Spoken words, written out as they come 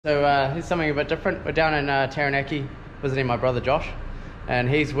So here's something a bit different. We're down in Taranaki visiting my brother Josh, and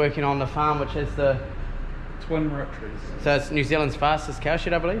he's working on the farm which has the twin rotaries. So it's New Zealand's fastest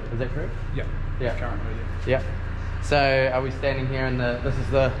cowshed, I believe. Is that correct? Yeah. Yeah. Currently, yeah. Yeah. So are we standing here in this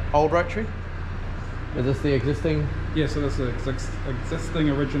is the old rotary? Is this the existing? Yeah, so this is existing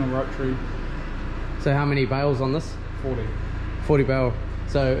original rotary. So how many bales on this? 40. 40 bale.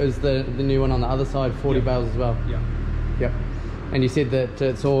 So is the new one on the other side 40 Yep. bales as well? Yeah. Yep. And you said that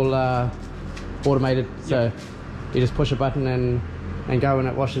it's all automated, so Yep. you just push a button and go and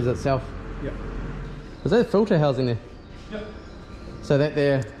it washes itself. Yep. Is that a filter housing there? Yep. So that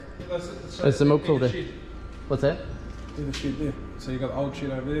there is the milk filter. Shed. What's that? There's the shed there. So you've got the old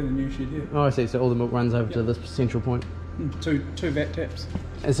shed over there and the new shed here. Oh, I see. So all the milk runs over to this central point. Two vat taps.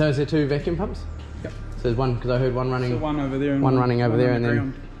 And so is there two vacuum pumps? Yep. So there's one, because I heard one running. So one over there and one running over there, and then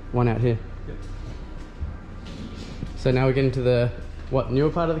ground. one out here. Yep. So now we're getting to the newer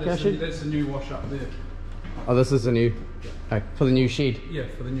part of the cow shed? That's the new wash up there. Oh, this is the new. Oh, for the new shed. Yeah,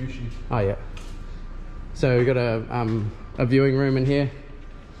 for the new shed. Oh yeah. So we've got a viewing room in here,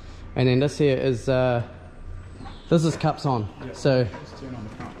 and then this here is this is cups on. Yep. So let's turn on the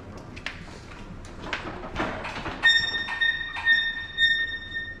front.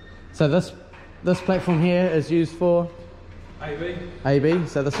 So this platform here is used for AB. AB.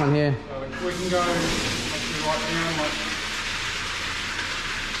 So this one here. So we can go actually right down like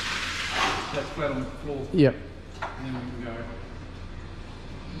that's flat on the floor. Yep. And then we can go.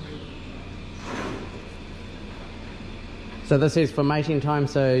 So this is for mating time.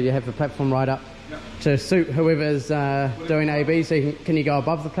 So you have the platform right up Yep. to suit whoever's doing AB. So can you go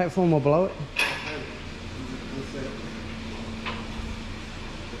above the platform or below it?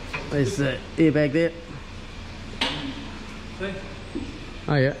 There's the airbag there. See?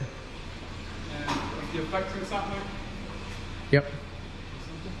 Oh yeah. And if you're fixing something, Yep.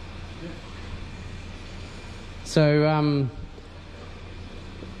 yeah. So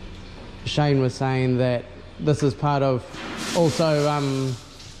Shane was saying that this is part of also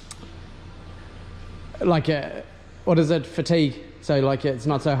like what is it, fatigue, so like it's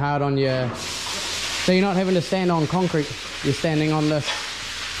not so hard on your, so you're not having to stand on concrete, you're standing on this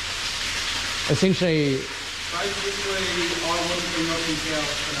essentially. Basically, I wouldn't be milking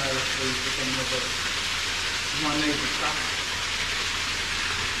cows today if my knees are stuck.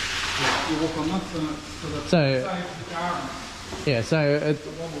 You walk on this and it's sort of So- saves the car. Yeah, so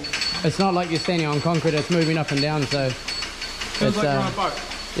it's not like you're standing on concrete, it's moving up and down, so Feels like you're on a boat.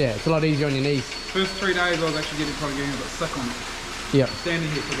 yeah, it's a lot easier on your knees. First 3 days I was actually probably getting a bit sick on it. Yep, Standing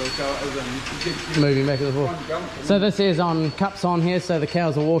here for those goes and moving back and forth. So this is on cups on here, so the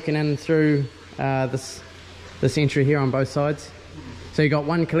cows are walking in through this entry here on both sides. So you got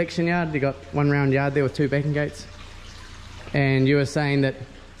one collection yard, you got one round yard there with two backing gates, and you were saying that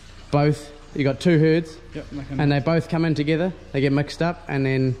you got two herds. Yep, and they both come in together, they get mixed up, and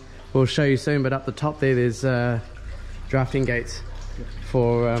then we'll show you soon, but up the top there's drafting gates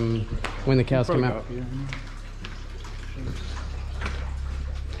for when the cows come out.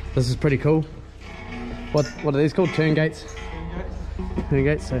 This is pretty cool. What are these called? Turn gates? Turn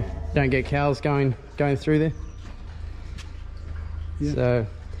gates, so don't get cows going through there. Yeah. So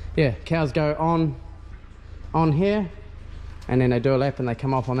yeah, cows go on here, and then they do a lap and they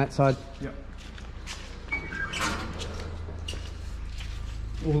come off on that side. Yep.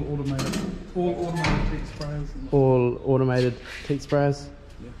 All automated teat sprayers. All automated teat sprayers.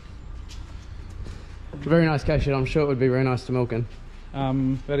 Yeah. Very nice cow shed. I'm sure it would be very nice to milk in.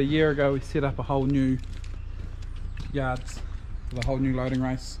 About a year ago we set up a whole new yards with a whole new loading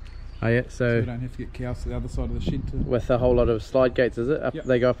race. Oh yeah, So you so don't have to get cows to the other side of the shed to with a whole lot of slide gates, is it? Up, Yep.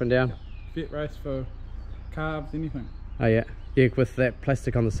 they go up and down. vet race for calves, anything. Oh yeah, yeah. With that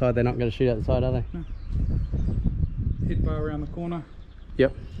plastic on the side, they're not going to shoot out the side, are they? No. Head bar around the corner.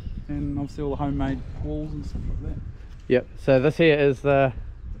 Yep. And obviously all the homemade walls and stuff like that. Yep. So this here is the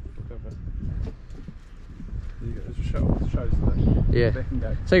It shows the yeah. backing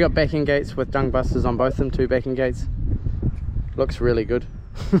gate. So you got backing gates with dung busters on both of them, two backing gates. Looks really good.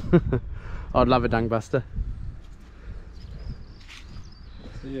 I'd love a dung buster.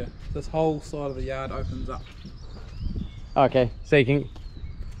 So yeah, this whole side of the yard opens up. Okay, so you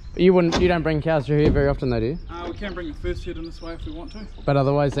don't bring cows through here very often though, do you? We can bring the first shed in this way if we want to. But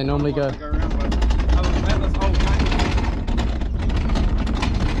otherwise they normally go. Go around, but other than that, this whole thing.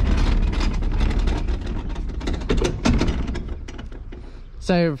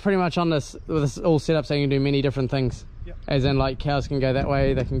 So pretty much on this, with this all set up so you can do many different things. Yep. As in like cows can go that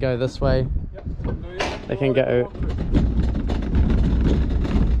way, they can go this way. Yep. They can go.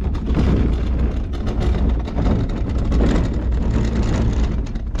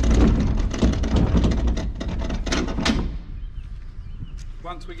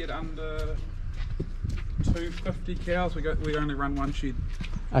 get under 250 cows, we only run one shed.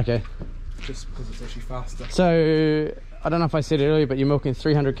 Okay. Just because it's actually faster. So I don't know if I said it earlier, but you're milking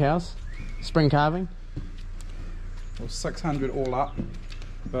 300 cows, spring calving. Well, 600 all up,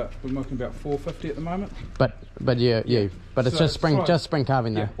 but we're milking about 450 at the moment. But yeah. But it's So just spring, right. just spring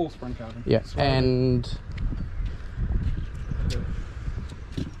calving though. Yeah, all spring calving. Yeah, Slowly. and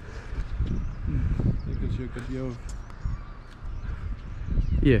It gives you a good view of.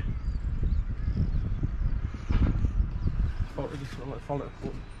 yeah. Follow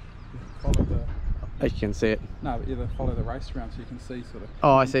the. As you can see it. No, but yeah, follow the race around so you can see sort of.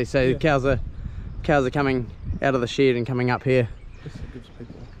 Oh, I see. So Yeah. the cows are coming out of the shed and coming up here, Just so it gives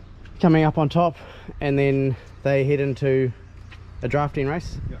people. coming up on top, and then they head into a drafting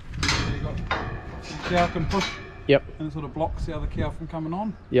race. Yeah. So you got the cow can push. Yep. And it sort of blocks the other cow from coming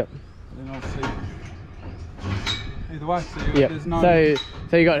on. Yep. And then obviously. Either way, so Yep. there's no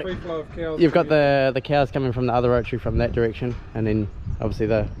So you got free flow of cows. you've got the cows coming from the other rotary from that direction, and then obviously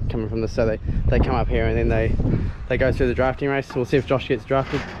they're coming from this, so they come up here and then they go through the drafting race. We'll see if Josh gets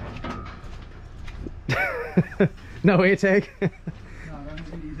drafted. No air tag. No, I don't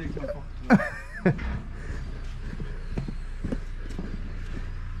think you take my pocket.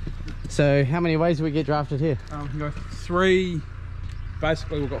 So how many ways do we get drafted here? We can go 3.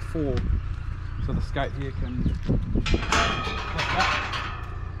 Basically, we've got 4. So the skate here can flip that.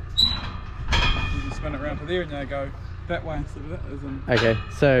 You can spin it around to there, and you go that way instead of that. As in, Okay,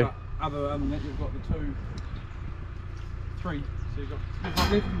 so other than that, you've got the 2, 3. So you've got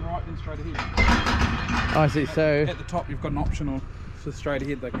left and right, then straight ahead. I see. So At the top, you've got an optional for straight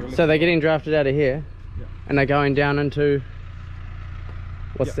ahead. They go left. so they're getting drafted out of here, Yeah. and they're going down into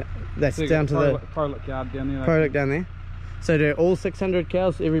what's Yeah. that's So you've down got to the prolix yard down there. prolix down there. So do all 600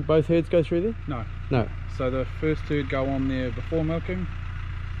 cows, both herds go through there? No. No. So the first herd go on there before milking.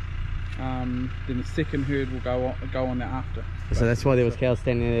 Then the second herd will go on there after. So that's why there was cows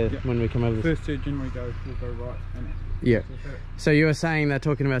standing there Yeah. when we come over The this. first herd generally will go right. And Yeah. So you were saying they're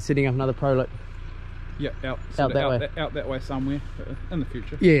talking about setting up another prolix. yeah, Out that way. Out that way somewhere in the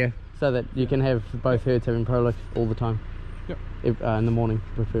future. Yeah. So that you can have both herds having prolix all the time. Yep. In the morning,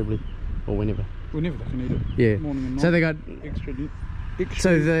 preferably, or whenever. Whenever they can eat it. Yeah. Morning and night. So they got. extra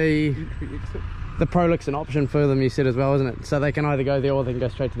So the entry exit. the prolix an option for them, you said as well, isn't it? So they can either go there or they can go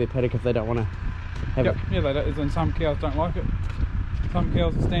straight to their paddock if they don't want to have Yep. it. Yeah, they don't, as in some cows don't like it. Some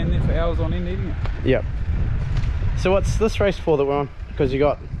cows will stand there for hours on end eating it. Yep. So what's this race for that we're on? Because you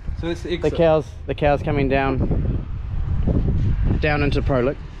got So that's the exit. the cows coming down into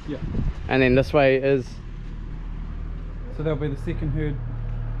prolix, Yeah. and then this way is So there'll be the second herd.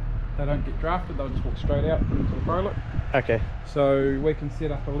 They don't get drafted, they'll just walk straight out into the prolix. okay. So we can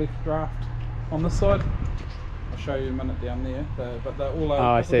set up a left draft on this side. I'll show you in a minute down there. But they're all Oh,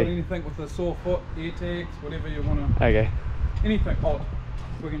 I if they've got see. anything with a sore foot, air tags, whatever you want to, Okay. anything odd,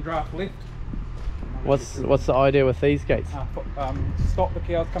 we can draft left. What's the idea with these gates? Stop the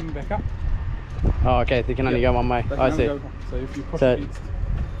cows coming back up. Oh, okay. They can only go one way. They can I only see. go- so if you push So against,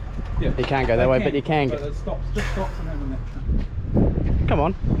 yeah, you can't go that they way, but you can But go. it just stops them having that. Come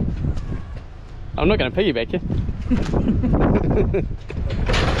on. I'm not going to piggyback you.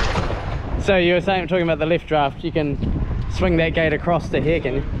 So you were saying, talking about the left draft, you can swing that gate across to here,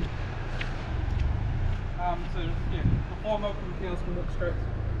 can you? So yeah, before milking the cows can walk straight.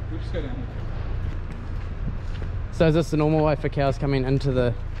 We'll just go down here. So is this the normal way for cows coming into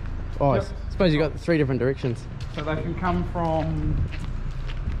the... Oh, Yep. I suppose you've got 3 different directions. So they can come from.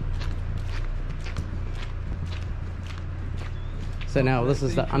 So now this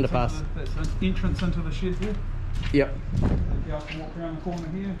is the entrance underpass. That's the entrance into the shed here. Yep. The cows can walk around the corner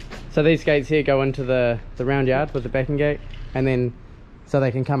here. So these gates here go into the round yard with the backing gate, and then so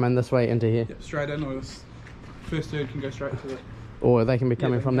they can come in this way into here, Yep, straight in, or this first herd can go straight to the. or they can be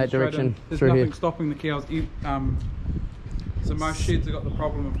coming they from can that go straight direction in. There's through nothing here. stopping the cows. So most sheds have got the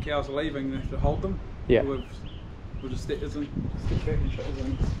problem of cows are leaving. They have to hold them. Yeah. We'll just step back and show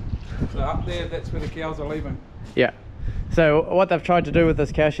them. So up there, that's where the cows are leaving. Yeah. So what they've tried to do with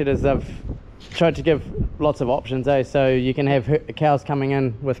this cow shed is they've tried to give lots of options, eh? So you can have cows coming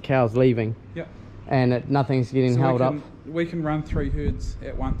in with cows leaving, Yep. and nothing's getting held up. We can run 3 herds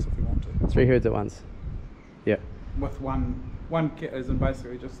at once if we want to. 3 herds at once. Yeah. With one as in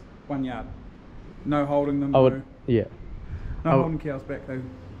basically just 1 yard. No holding them. I would. Yeah. No I would- holding cows back.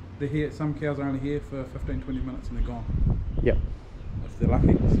 They're here. Some cows are only here for 15-20 minutes and they're gone. Yep. If they're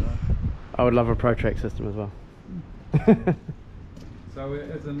lucky. I would love a protract system as well. So we're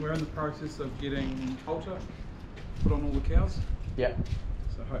in the process of getting halter put on all the cows. Yeah.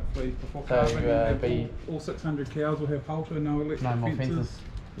 So hopefully before So, calving, we'll have be- all 600 cows will have halter, no electric No more fences. fences.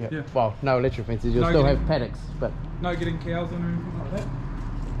 Yep. Yeah. Well, no electric fences. You'll still have paddocks, but no getting cows in or anything like that.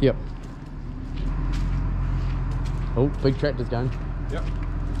 yep. Oh, big tractor's going. Yep.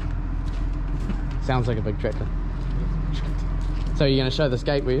 Sounds like a big tractor. So you're going to show this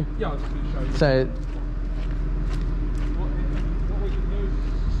gate, were you? Yeah, I was just going to show you. So, what we can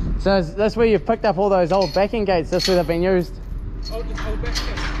do. so that's where you've picked up all those old backing gates. That's where they've been used. I'll just hold back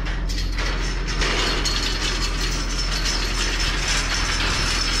here.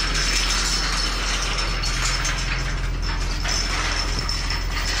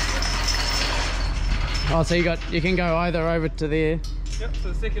 Oh, so you can go either over to there. Yep, so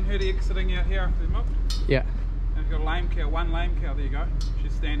the second herd exiting out here after the milk. Yeah. And you've got a lame cow, one lame cow, there you go.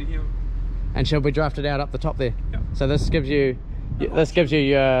 She's standing here. And she'll be drafted out up the top there. Yep. So this gives you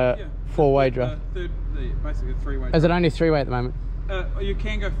your four-way draft. Basically a three-way. Is it only three-way at the moment? You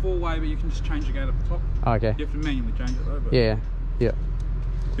can go four-way, but you can just change the gate up the top. Oh, okay. You have to manually change it though. But Yeah. Yeah.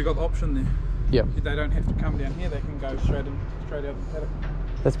 you've got the option there. Yep. They don't have to come down here, they can go straight out the paddock.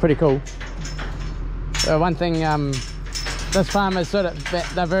 That's pretty cool. One thing, this farm is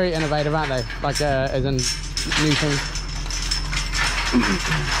they're very innovative, aren't they? Like, as in new things.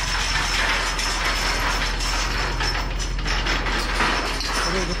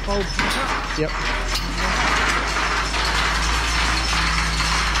 So they'll just fold up. Yep.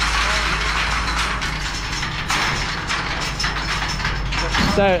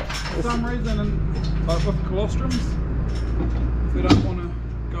 So, For some reason, like with colostrums, if they don't want to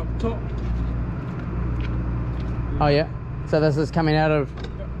go up top. oh yeah. So this is coming out of.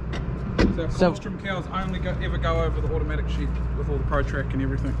 So colostrum cows only ever go over the automatic shed with all the Pro Track and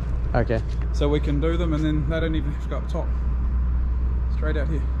everything. Okay. So we can do them, and then they don't even have to go up top. Straight out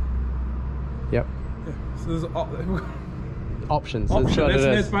here. Yep. Yeah. So there's Options. That's option. what it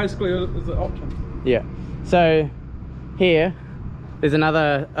That's is. basically is the option. Yeah. So here, there's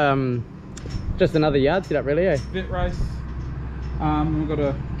another, just another yard setup, really, eh? Vet race. We've got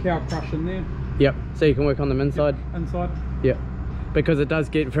a cow crush in there. Yep. So you can work on them inside. Inside. Yep. Because it does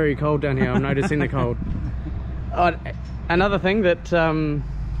get very cold down here. I'm noticing the cold. Another thing that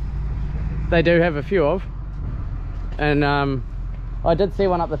they do have a few of, and I did see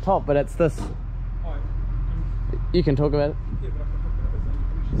one up the top, but it's this. Oh, You can talk about it. yeah, but I can hook it up and then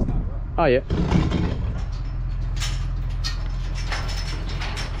you should start it up. Oh yeah.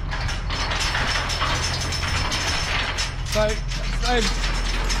 So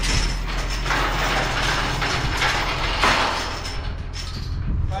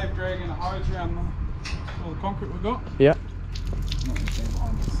they've dragging a hose around all the concrete we've got. Yeah. I'm not going to stand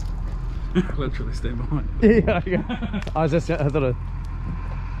behind this. Literally stand behind it. Yeah. Yeah. I thought it.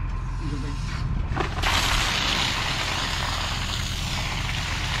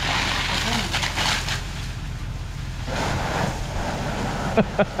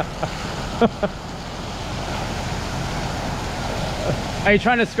 Are you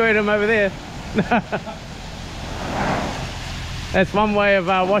trying to squirt him over there? That's one way of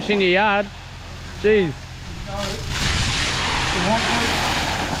washing your yard. Jeez.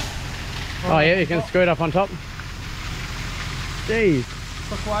 Oh yeah, you can screw it up on top. Jeez.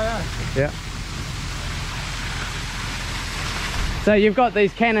 Quick way, eh? Yeah. So you've got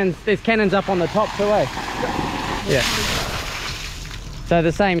these cannons, there's cannons up on the top too, eh? Yeah. So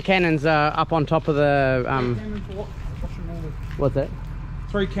the same cannons are up on top of the, Cannons for washing all the, what's that?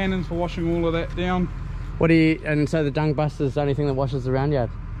 3 cannons for washing all of that down. What do you, and so the dung buster's the only thing that washes the round yard?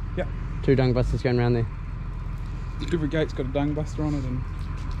 Yep. 2 dung busters going around there. Every gate's got a dung buster on it. And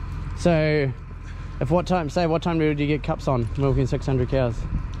So, what time would you get cups on milking 600 cows?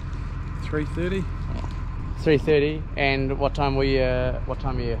 3:30. 3:30. And what time are you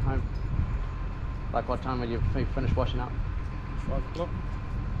home? Like what time will you finish washing up? 5 o'clock.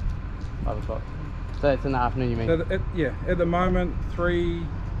 5 o'clock. So it's in the afternoon, you mean? So yeah, at the moment, we're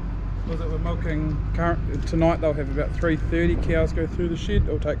milking tonight. They'll have about 3:30 cows go through the shed.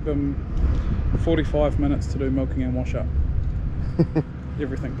 It'll take them 45 minutes to do milking and wash up.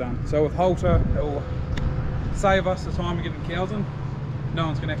 Everything done. So with halter, it'll save us the time of getting cows in. No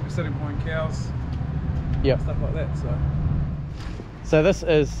one's going to have to be sitting behind cows. Yep. Stuff like that. So this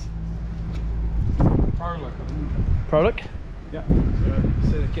is Prolic. Prolic. Yeah.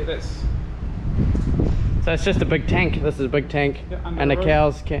 So that's. So it's just a big tank. This is a big tank, Yeah, under and the the roof.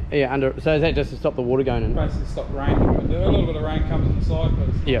 cows can under. So is that just to stop the water going in? Basically stop the rain coming in. A little bit of rain comes on the side, but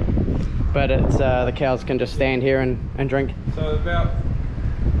it's Yeah. But it's the cows can just stand here and drink. so about,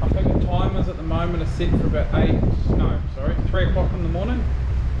 I think the timers at the moment are set for about 3 o'clock in the morning.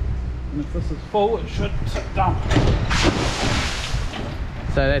 And if this is full, it should dump.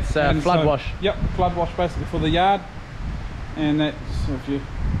 So that's And flood so- wash. Yep, flood wash basically for the yard. And that's, if you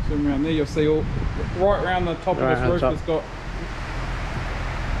Zoom around there, you'll see all right around the top of this roof has got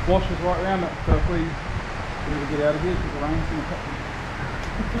washers right around it. So if we get out of here because the rain's going to put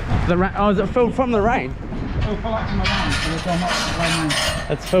Oh, is it filled from the rain? it'll fill up from the rain. So it'll come up the rain.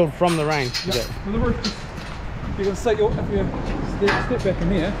 It's filled from the rain. Yep. So the roof just, you can see, if you step back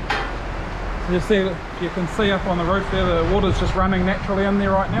in here, you can see up on the roof there, the water's just running naturally in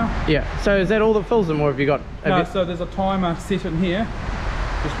there right now. Yeah. So is that all that fills them, or have you got? No, so there's a timer set in here.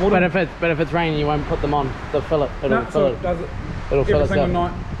 Just water. But if it's raining, you won't put them on. They'll fill it. It'll fill it. It'll fill every single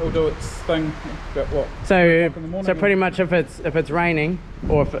itself. night. It'll do its thing. About what? So pretty much if it's raining,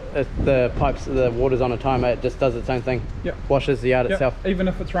 or if the water's on a timer, it just does its own thing. Yep. Washes the yard itself. Even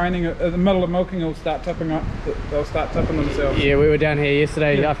if it's raining, in the middle of milking, it'll start tipping up. They'll start tipping themselves. Yeah, we were down here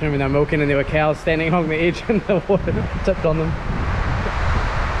yesterday afternoon when they were milking, and there were cows standing along the edge, and the water tipped on them.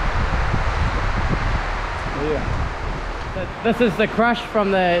 Yeah. This is the crush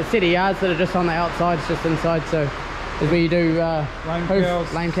from the city yards that are just on the outside, it's just inside. So is where you do lame cows,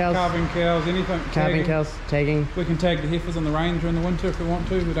 calving cows, anything. Calving cows, tagging. We can tag the heifers in the rain during the winter if we want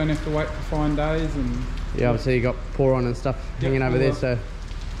to. We don't have to wait for fine days. And yeah, obviously you got pour on and stuff hanging over there. So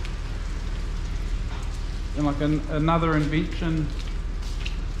and like another invention.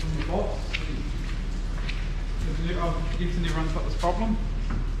 Gibson everyone's got this problem.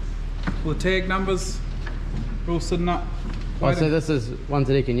 All the tag numbers are all sitting up. Oh, so this is ones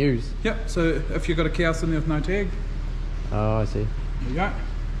that he can use. Yep. So if you've got a cow sitting there with no tag. Oh, I see. There you go.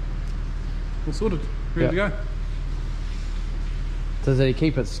 All sorted. Ready to go. Does he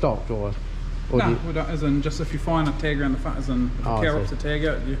keep it stocked or no, we don't. As in, just if you find a tag around the front, as in if a cow rips a tag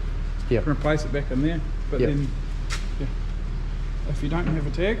out, you can replace it back in there. But then, if you don't have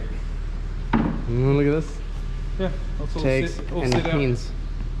a tag, look at this. Yeah, that's all tags set, all and set pins.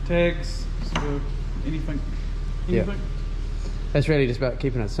 Out. Tags, so anything. Yeah. That's really just about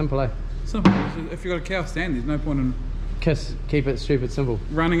keeping it simple, eh? Simple. If you've got a cow stand, there's no point in keep it stupid simple.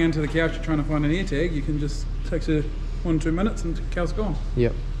 Running into the couch trying to find an ear tag. You can just takes you 1 or 2 minutes and the cow's gone.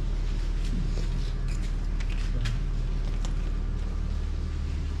 Yep.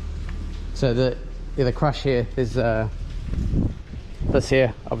 So the crush here is this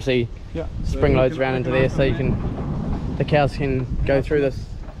here, obviously spring loads around into there, so you can the cows can go through this.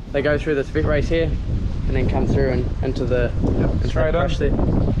 They go through this vet race here, and then come through and into the crush there.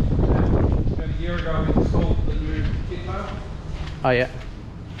 About a year ago we installed the new pit tail. Oh yeah.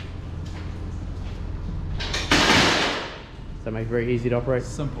 So it makes it very easy to operate.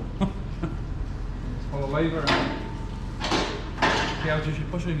 Simple. Just pull a lever and cows usually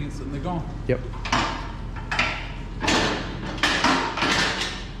push it against it and they're gone. Yep.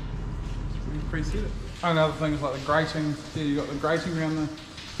 Preset it. Oh, another thing is like the grating. Yeah, you got the grating around the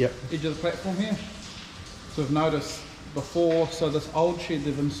edge of the platform here. So we've noticed before, so this old shed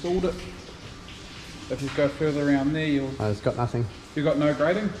they've installed it. If you go further around there, it's got nothing. You've got no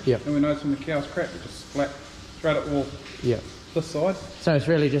grating. Yep. And we noticed when the cows crap, it just flat straight up the wall. Yep. This side. So it's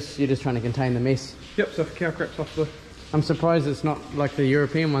really just you're just trying to contain the mess. Yep. So if a cow craps off the. I'm surprised it's not like the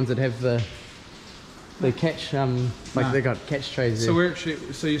European ones that have the catch they got catch trays there. So we're actually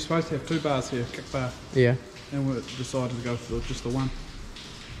you're supposed to have 2 bars here, kick bar. Yeah. And we decided to go for just the one.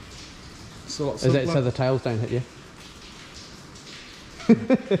 So is that so the tails don't hit you?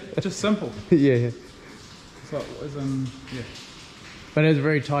 Just simple. Yeah. So as in But it's a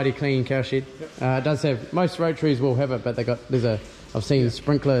very tidy, clean cow shed. Yep. It does have most rotaries will have it, but I've seen a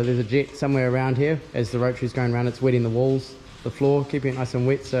sprinkler. There's a jet somewhere around here. As the rotary's going around, it's wetting the walls, the floor, keeping it nice and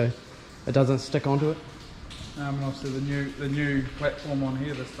wet, so it doesn't stick onto it. And also the new platform on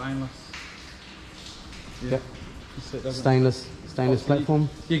here, the stainless. Yep. Stainless platform.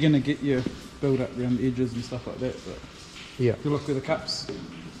 You're going to get your build up around the edges and stuff like that, but yeah. you look where the cups.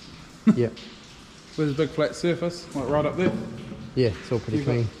 Yeah. Where there's a big flat surface, like right up there. Yeah, it's all pretty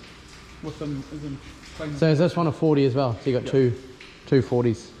clean. Clean. So is this one a 40 as well? So you got two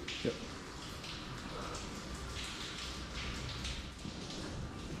 40s. Yep.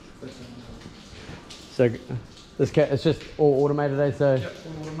 So this it's just all automated, eh? So,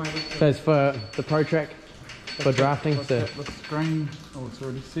 all automated. So it's for the Pro Track for drafting. So the screen, it's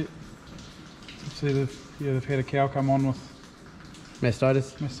already set. See they've had a cow come on with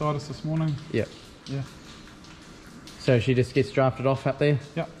mastitis this morning. Yep. Yeah. So she just gets drafted off up there?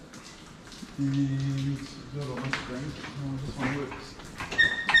 Yep. And do it on this screen. This one works.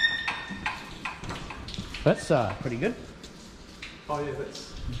 That's pretty good. Oh yeah,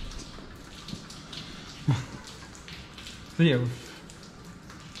 that's. So yeah,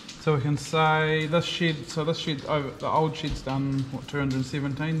 so we can say this shed. So this shed the old shed's done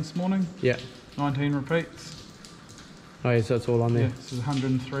 217 this morning. Yeah. 19 repeats. Oh yeah, so it's all on there. Yeah, this is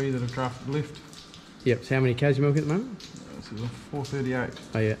 103 that have drafted left. Yep, so how many cows you milk at the moment? This is a 438.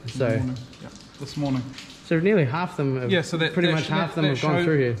 Oh yeah, so Yeah, this morning. So nearly half them have, yeah, so that, pretty much half them have gone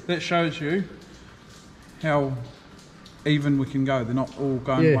through here. That shows you how even we can go. They're not all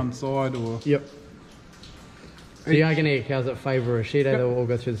going one side or... Yep. So you are going to get cows that favour a shed, they'll all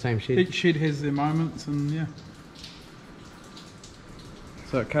go through the same shed? Each shed has their moments and yeah.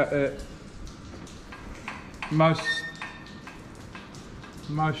 So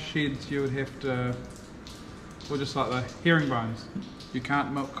most sheds you would have to, or just like the herringbones, you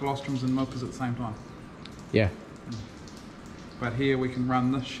can't milk colostrums and milkers at the same time. Yeah. But here we can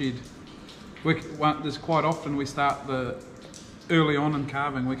run this shed. There's quite often we start early on in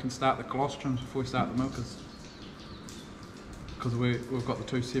calving, we can start the colostrums before we start the milkers. Because we've got the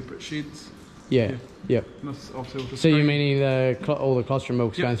two separate sheds. Yeah. Yep. So you're meaning all the colostrum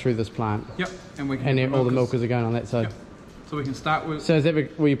milk's going through this plant? Yep. And all the milkers are going on that side? Yep. So we can start with... So is that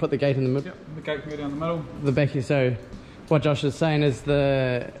where you put the gate in the middle? Yep, the gate can go down the middle. The back, so what Josh is saying is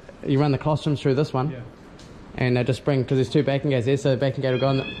you run the colostrums through this one. Yeah. And they just bring, because there's two backing gates there, so the backing gate will go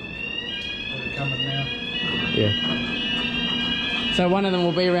on the... They're coming now. Yeah. So one of them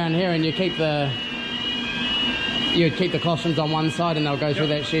will be around here and you keep the colostrums on one side and they'll go through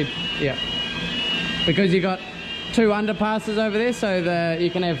that shed. Yeah. Because you've got two underpasses over there, so you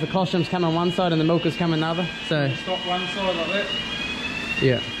can have the colostrums come on one side and the milkers come on the other. So stop one side like that.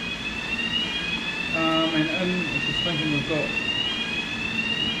 Yeah. And I was just thinking we've got...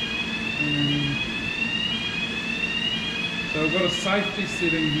 so we've got a safety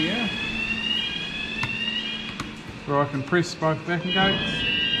setting here where I can press both backing gates.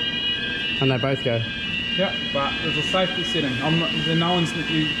 And they both go? Yeah, but there's a safety setting.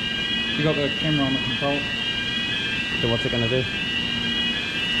 You got the camera on the control. So what's it going to do?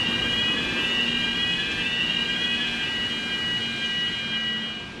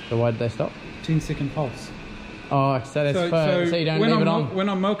 So why did they stop? 10-second pulse. Oh, so that's so you don't leave it on? When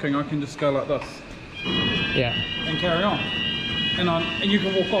I'm milking, I can just go like this. Yeah. And carry on. And you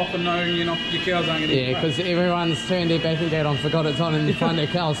can walk off and know your cows aren't going to Yeah, because everyone's turned their backing gate on, forgot it's on, and you find their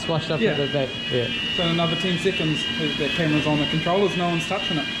cows squashed up at the back. Yeah. So in another 10 seconds, the camera's on the controllers, no one's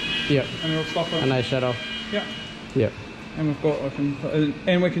touching it. Yep. And it'll stop it. And they shut off. Yeah. Yep.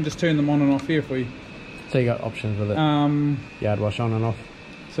 And we can just turn them on and off here if we... So you got options with it. Yard wash on and off.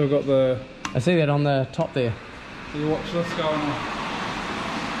 So we've got the... I see that on the top there. So you watch this going on.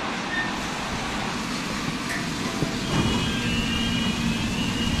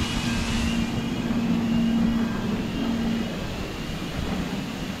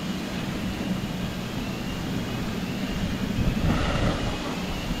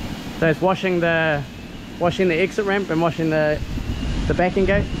 So it's washing the exit ramp and washing the backing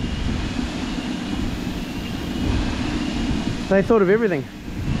gate. They thought of everything.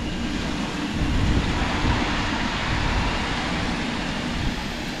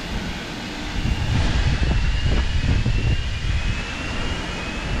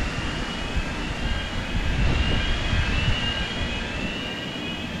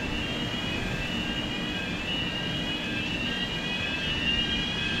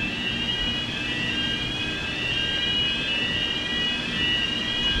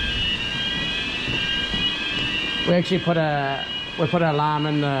 We actually put an alarm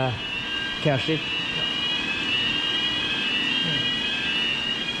in the cow shed.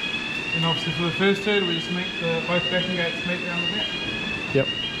 And obviously for the first herd, we just both backing gates meet around the back. Yep.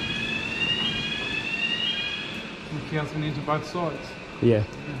 And the cows can enter both sides. Yeah.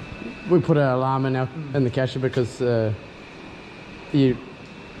 We put an alarm in the cow shed because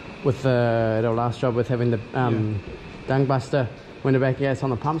with our last job with having the dung buster, when the backing gate's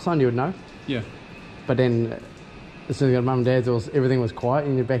on the pump sign, you would know. Yeah. But then as soon as you got mum and dad's, everything was quiet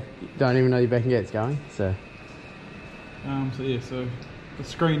and you don't even know your backing gate's going. So so the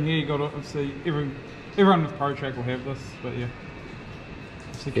screen here, you got obviously everyone with ProTrack will have this, but yeah.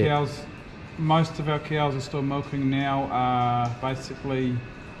 So cows, most of our cows are still milking now are basically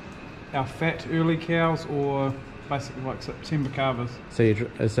our fat early cows or basically like September calvers. So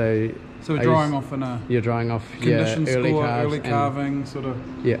we're drying off in a you're drying off condition early score, early calving sort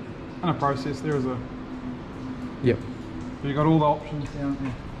of in a process. There is a so you got all the options down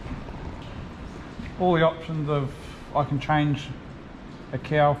here. All the options of I can change a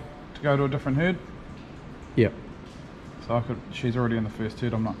cow to go to a different herd. Yep. So she's already in the first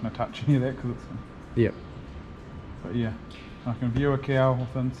herd. I'm not going to touch any of that because it's. Yep. But yeah, I can view a cow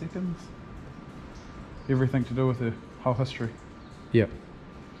within seconds. Everything to do with her whole history. Yep.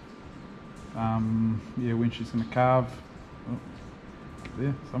 When she's going to calve. Oh,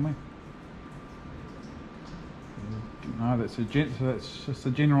 there somewhere. No, so that's just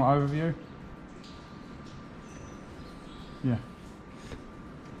a general overview. Yeah.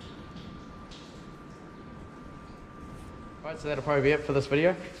 Right, so that'll probably be it for this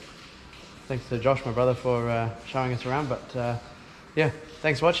video. Thanks to Josh, my brother, for showing us around. But yeah,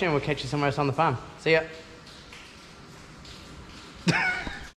 thanks for watching, and we'll catch you somewhere else on the farm. See ya.